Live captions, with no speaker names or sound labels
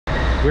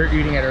We're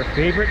eating at our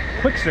favorite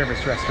quick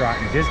service restaurant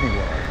in Disney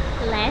World.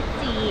 Let's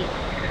eat.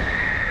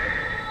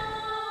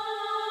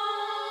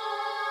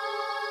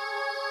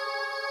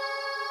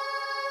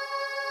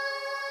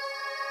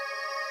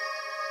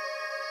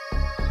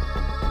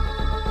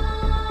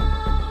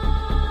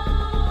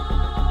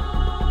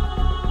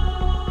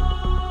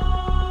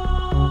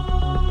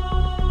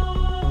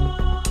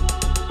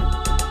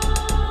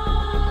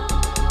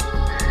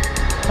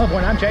 Hello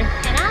everyone, I'm Jay.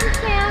 And I'm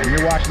Sam. And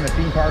you're watching the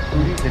Theme Park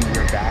Foodies, and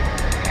we're back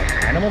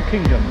at Animal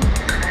Kingdom.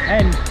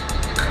 And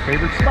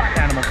favorite spot,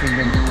 Animal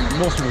Kingdom,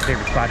 most people's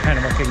favorite spot,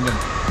 Animal Kingdom,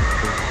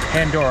 is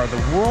Pandora,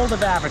 the world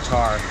of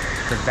Avatar,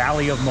 the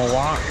Valley of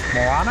Moana?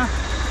 Moana?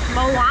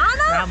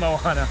 Not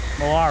Moana,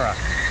 Moara.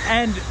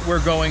 And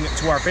we're going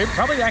to our favorite,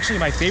 probably actually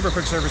my favorite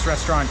quick service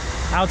restaurant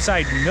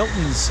outside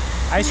Milton's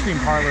Ice Cream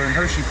Parlor in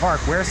Hershey Park.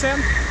 Where,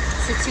 Sam?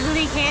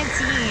 Satu'li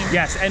Canteen.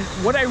 Yes, and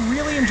what I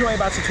really enjoy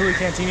about Satu'li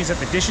Canteen is that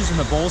the dishes in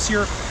the bowls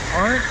here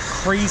aren't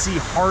crazy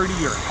hearty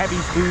or heavy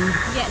food.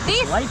 Yeah, they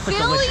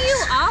fill you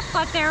up,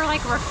 but they're like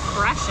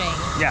refreshing.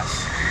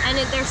 Yes. And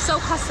they're so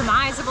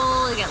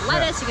customizable. You get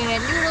lettuce, you can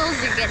get noodles,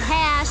 you can get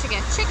hash, you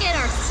get chicken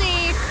or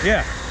steak.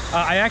 Yeah.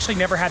 I actually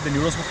never had the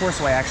noodles before,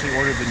 so I actually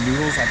ordered the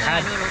noodles. I've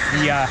had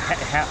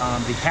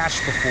the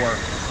hash before,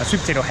 a sweet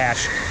potato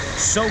hash.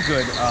 So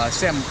good.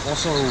 Sam,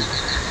 also,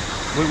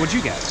 what'd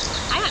you get?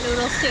 I got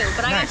noodles too,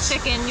 but Nice. I got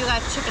chicken, you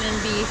got chicken and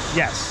beef.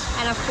 Yes.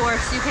 And of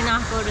course, you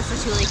cannot go to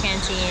Satu'li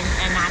Canteen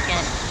and not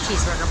get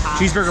cheeseburger pods.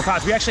 Cheeseburger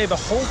pods. We actually have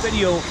a whole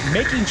video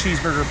making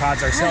cheeseburger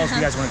pods ourselves if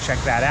you guys want to check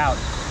that out.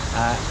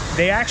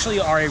 They actually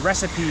are a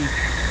recipe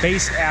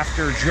based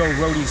after Joe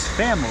Rohde's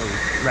family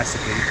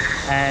recipe,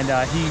 and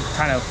he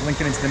kind of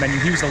linked it into the menu.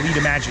 He was the lead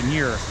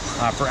Imagineer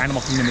for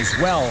Animal Kingdom as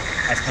well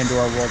as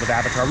Pandora World of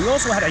Avatar. We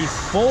also had a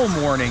full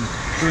morning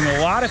doing a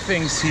lot of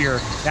things here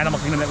at Animal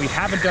Kingdom that we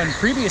haven't done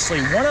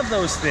previously. One of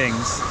those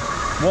things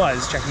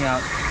was checking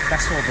out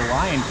Festival of the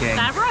Lion King.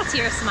 That brought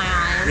tears to my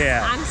eyes.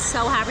 Yeah. I'm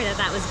so happy that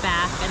that was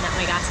back and that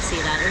we got to see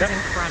that. It was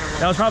incredible.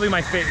 That was probably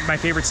my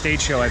favorite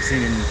stage show I've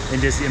seen in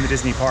the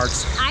Disney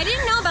parks. I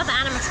didn't know about the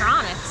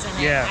animatronics in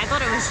it. Yeah. I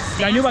thought it was just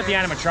dancers. I knew about the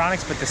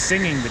animatronics, but the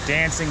singing, the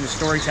dancing, the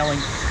storytelling,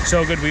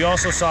 so good. We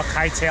also saw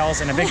Kite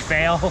Tails and a big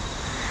fail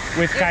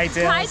with Kite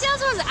Tails. Kite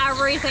Tails was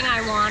everything I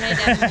wanted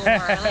and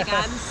more. Like,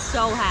 I'm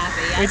so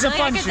happy. It's a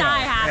fun I could show. die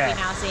happy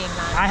now seeing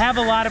that. I have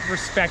a lot of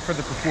respect for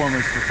the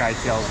performers for Kite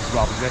Tails as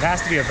well, because it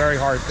has to be a very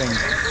hard thing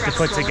to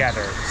put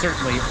together,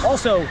 certainly.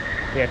 Also,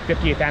 they have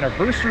 50th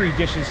anniversary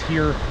dishes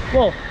here.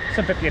 Well,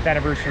 some 50th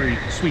anniversary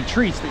sweet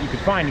treats that you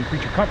could find in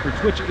Creature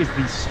Comforts, which is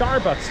the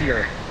Starbucks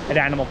here at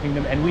Animal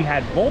Kingdom, and we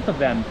had both of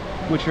them,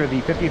 which are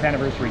the 50th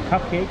anniversary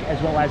cupcake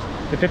as well as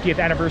the 50th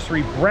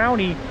anniversary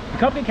brownie. The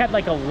cupcake had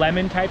like a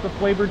lemon type of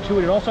flavor to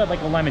it. It also had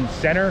like a lemon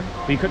center,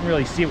 but you couldn't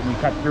really see it when you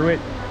cut through it.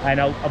 And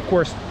of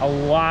course, a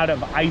lot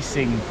of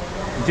icing,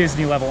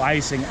 Disney level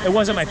icing. It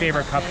wasn't my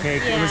favorite cupcake.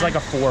 Yeah. It was like a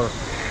 4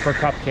 for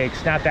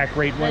cupcakes. Not that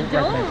great. The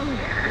dome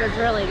was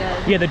really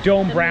good. Yeah, the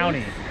dome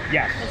brownie.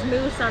 Yes. It's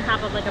mousse on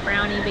top of like a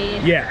brownie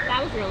base. Yeah.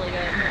 That was really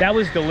good. That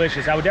was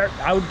delicious. I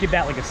would give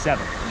that like a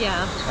 7.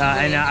 Yeah.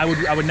 And I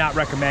would not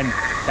recommend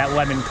that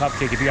lemon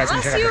cupcake if you guys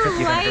want to check out the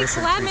 50th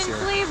anniversary. Unless you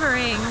like lemon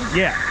flavoring.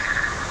 Yeah.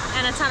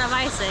 And a ton of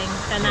icing,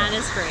 then that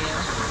is for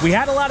you. We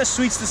had a lot of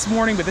sweets this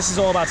morning, but this is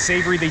all about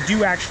savory. They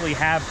do actually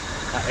have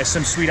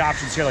some sweet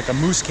options here, like a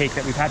mousse cake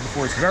that we've had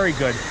before. It's very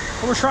good.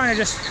 But we're trying to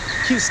just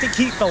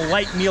keep the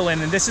light meal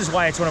in, and this is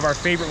why it's one of our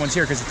favorite ones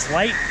here, because it's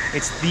light,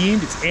 it's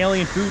themed, it's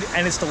alien food,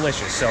 and it's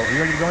delicious. So, are you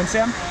ready to go in,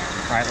 Sam?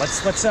 All right,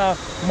 let's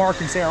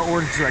mark and say our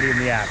orders ready in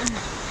the app.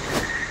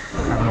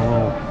 Having a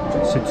little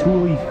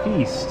Satu'li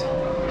feast.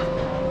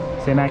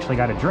 Sam actually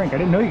got a drink. I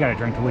didn't know you got a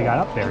drink till we got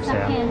up there,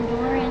 Sam. It's a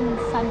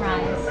Pandoran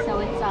sunrise, so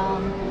it's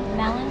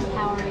melon,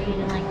 Powerade,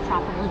 and like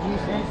tropical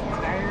juices. It's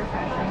very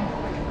refreshing.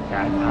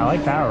 Yeah, I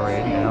like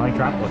Powerade and I like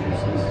tropical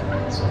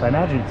juices, so I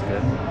imagine it's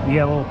good. You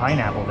got a little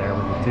pineapple there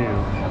with it too.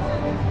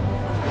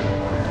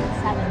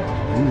 7.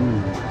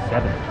 Ooh,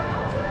 7.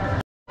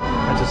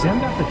 Right, so Sam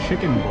got the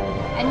chicken bowl.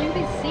 And you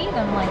can see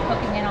them like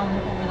cooking it on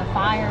over the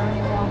fire when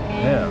you walk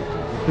in. Yeah.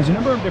 There's a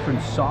number of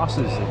different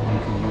sauces that you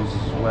can use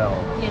as well.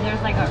 Yeah,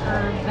 there's like a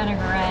herb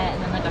vinaigrette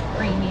and then like a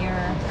creamier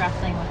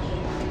dressing,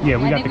 which yeah,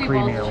 we got the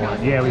creamier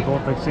one. Yeah, we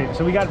both like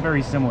so we got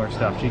very similar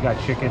stuff. She got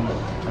chicken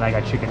and I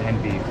got chicken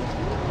and beef.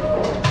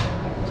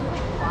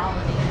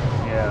 quality.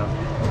 Yeah.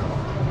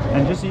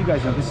 And just so you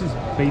guys know, this is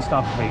based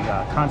off of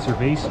a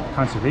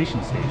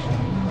conservation station,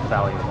 the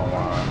Valley of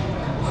Moana.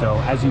 So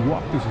as you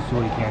walk through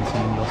Satu'li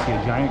Canteen, you'll see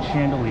a giant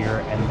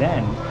chandelier, and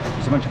then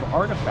there's a bunch of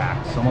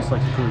artifacts, almost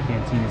like Satu'li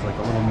Canteen is like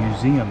a little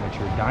museum that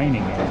you're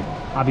dining in.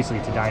 Obviously,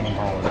 it's a dining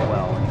hall as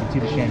well, and you can see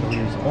the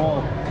chandeliers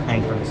all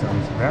hang from the ceiling.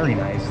 It's very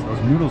nice. Those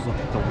noodles look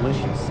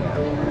delicious,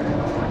 Sam.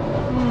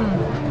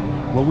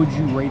 What would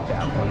you rate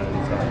that 1 out of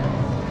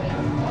 10?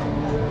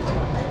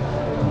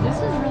 This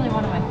is really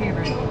one of my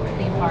favorite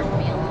theme park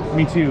meals.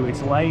 Me too.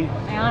 It's light.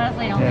 I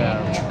honestly don't think it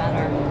can get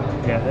better.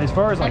 Yeah, as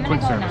far as like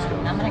quick service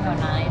goes. I'm gonna go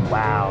 9.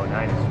 Wow,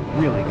 9 is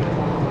really good.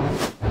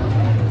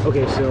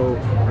 Okay, so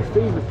our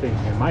favorite thing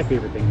here, my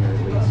favorite thing here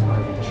at least,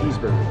 are the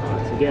cheeseburger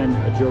pods. again,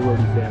 a Joe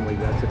Rohde family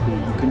recipe.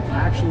 You can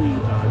actually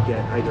get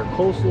either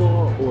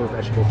coleslaw or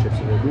vegetable chips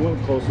in it. We went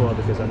with coleslaw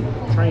because I'm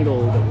trying to go a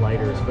little bit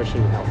lighter,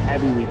 especially with how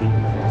heavy we've eaten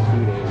the past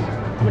few days.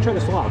 I'm gonna try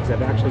the slaw because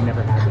I've actually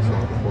never had the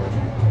slaw before.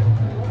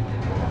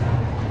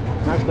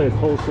 It's actually a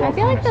coleslaw. I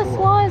feel like the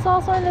slaw is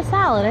also in the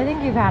salad. I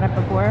think you've had it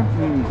before.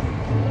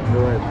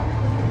 You're right.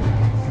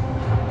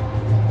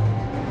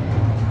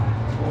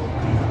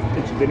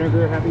 It's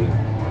vinegar heavy,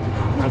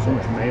 not so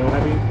much mayo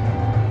heavy.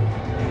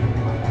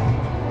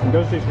 It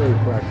does taste very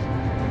fresh.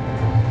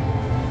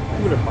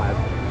 Give it a 5.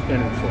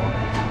 Standard slaw.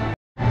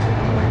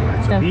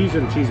 Alright, so these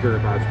are the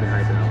cheeseburger pods we've been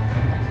hyping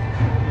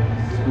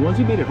up. The ones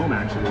you made at home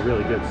actually were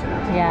really good,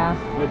 Sam. Yeah,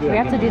 we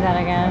have to do that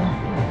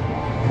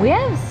again. We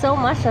have so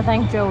much to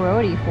thank Joe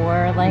Rohde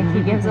for. Like,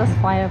 he gives us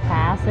flight of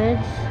passage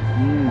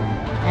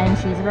and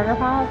cheeseburger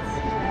pods.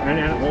 And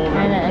all of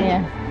that.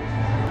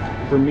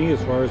 Yeah. For me,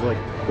 as far as like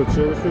quick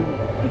service food,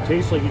 it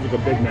tastes like you took a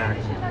Big Mac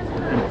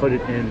and put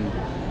it in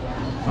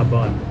a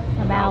bun.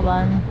 A bao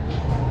bun.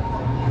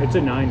 It's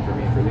a 9 for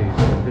me for these.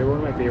 They're one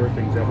of my favorite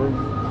things ever.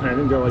 And I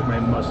think they're like my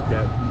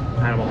must-get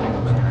animal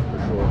kingdom snack for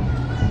sure.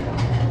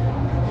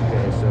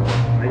 Okay, so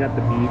I got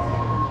the beef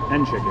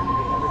and chicken.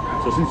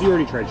 So since you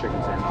already tried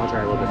chicken, Sam, I'll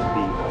try a little bit of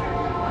beef.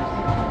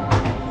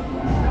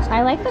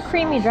 I like the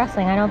creamy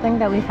dressing. I don't think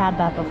that we've had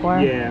that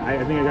before. Yeah,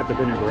 I think I got the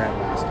vinaigrette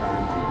last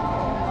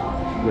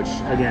time. Which,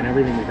 again,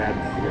 everything we've had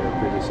here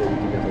previously, we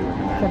can definitely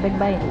recommend. It's a big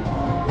bite.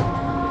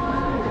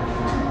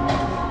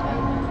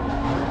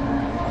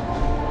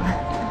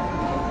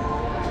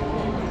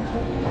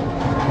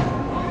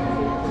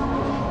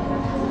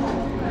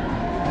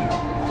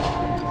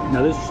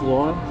 Now this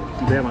slaw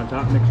they have on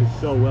top mixes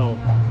so well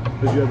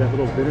because you have that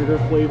little vinegar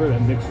flavor that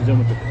mixes in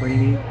with the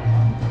creamy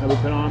that we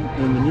put on,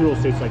 and the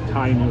noodles taste like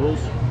Thai noodles.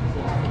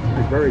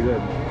 It's very good,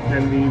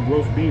 and the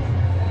roast beef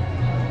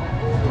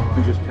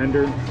is just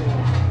tender.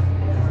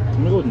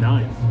 I'm gonna go with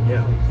 9.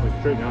 Yeah, like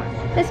straight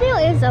 9. This meal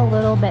is a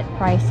little bit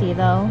pricey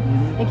though.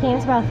 It came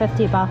to about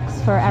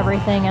 $50 for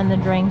everything and the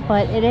drink,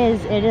 but it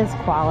is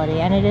quality,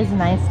 and it is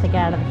nice to get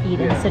out of the heat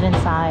and sit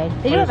inside.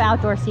 They do have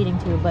outdoor seating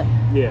too, but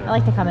I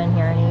like to come in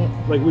here and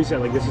eat. Like we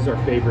said, like this is our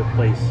favorite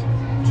place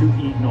to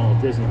eat in all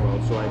of Disney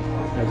World, so I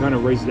kind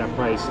of raises that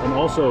price. And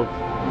also,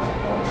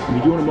 if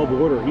you're doing a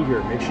mobile order, eat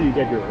here. Make sure you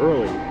get here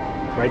early,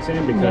 right,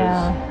 Sam?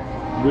 Because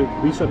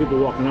we saw people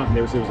walking up and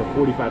there was a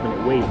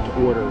 45-minute wait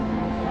to order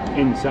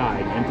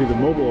inside, and through the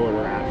mobile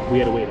order app we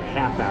had to wait a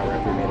half hour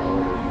after we made our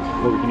order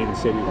before we can even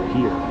say we were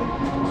here.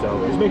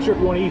 So just make sure if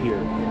you want to eat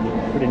here,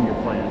 put it in your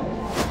plan.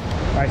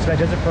 All right, so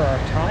that does it for our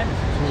time. It's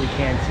Satu'li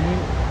Canteen.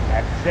 I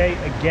have to say,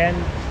 again,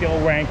 still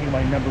ranking my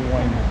 #1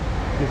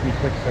 Disney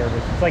quick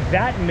service. It's like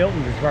that in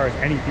Milton as far as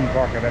any theme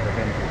park I've ever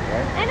been to,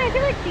 right? And I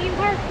feel like theme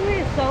park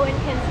food is so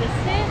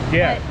inconsistent.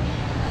 Yeah. But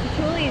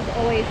Satu'li is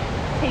always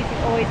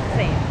tasting always the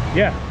same.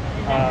 Yeah.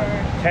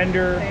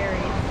 Tender.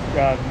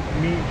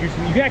 Meat,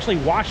 juicy. You can actually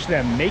watch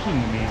them making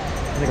the meat.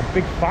 There's like a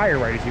big fire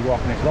right as you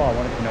walk in as well. I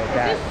wanted to note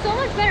that. It's just so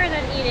much better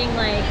than eating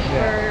like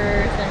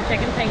burgers and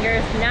chicken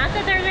fingers. Not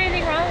that there's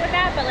anything wrong with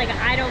that, but like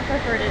I don't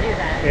prefer to do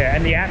that. Yeah,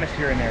 and the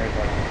atmosphere in there is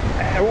like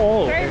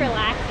very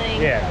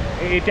relaxing. Yeah,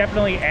 it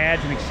definitely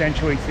adds and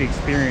accentuates the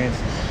experience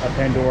of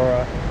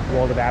Pandora,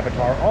 World of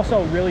Avatar.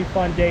 Also, a really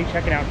fun day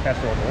checking out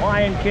Festival of the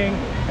Lion King,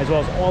 as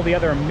well as all the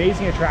other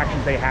amazing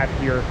attractions they have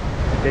here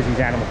at Disney's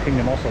Animal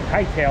Kingdom. Also,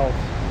 kite fails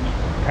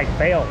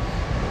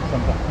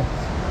sometimes,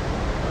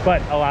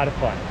 but a lot of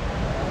fun.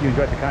 If you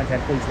enjoyed the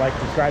content, please like,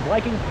 subscribe.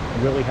 Liking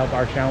really help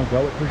our channel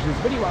grow. It pushes this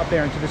video out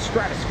there into the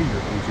stratosphere of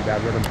the YouTube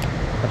algorithm.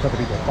 Helps other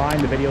people find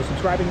the video.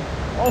 Subscribing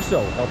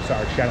also helps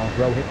our channel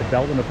grow. Hit the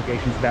bell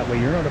notifications, that way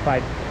you're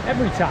notified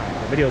every time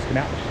the videos come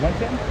out, which is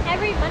Wednesday.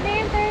 Every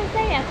Monday and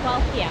Thursday at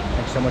 12 p.m.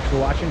 Thanks so much for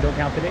watching. Don't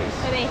count the days.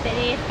 But make the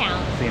days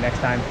count. See you next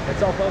time.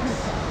 That's all, folks.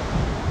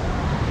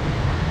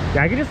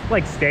 Yeah, I could just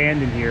like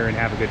stand in here and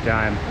have a good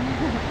time.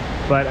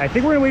 But I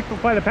think we're gonna wait for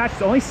Flight of Passage.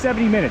 It's only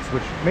 70 minutes,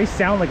 which may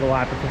sound like a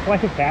lot, but for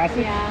Flight of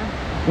Passage,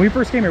 when we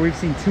first came here, we've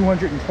seen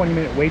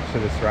 220-minute waits for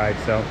this ride.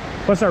 So,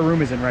 plus our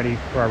room isn't ready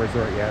for our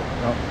resort yet.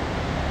 Well,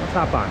 let's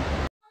hop on.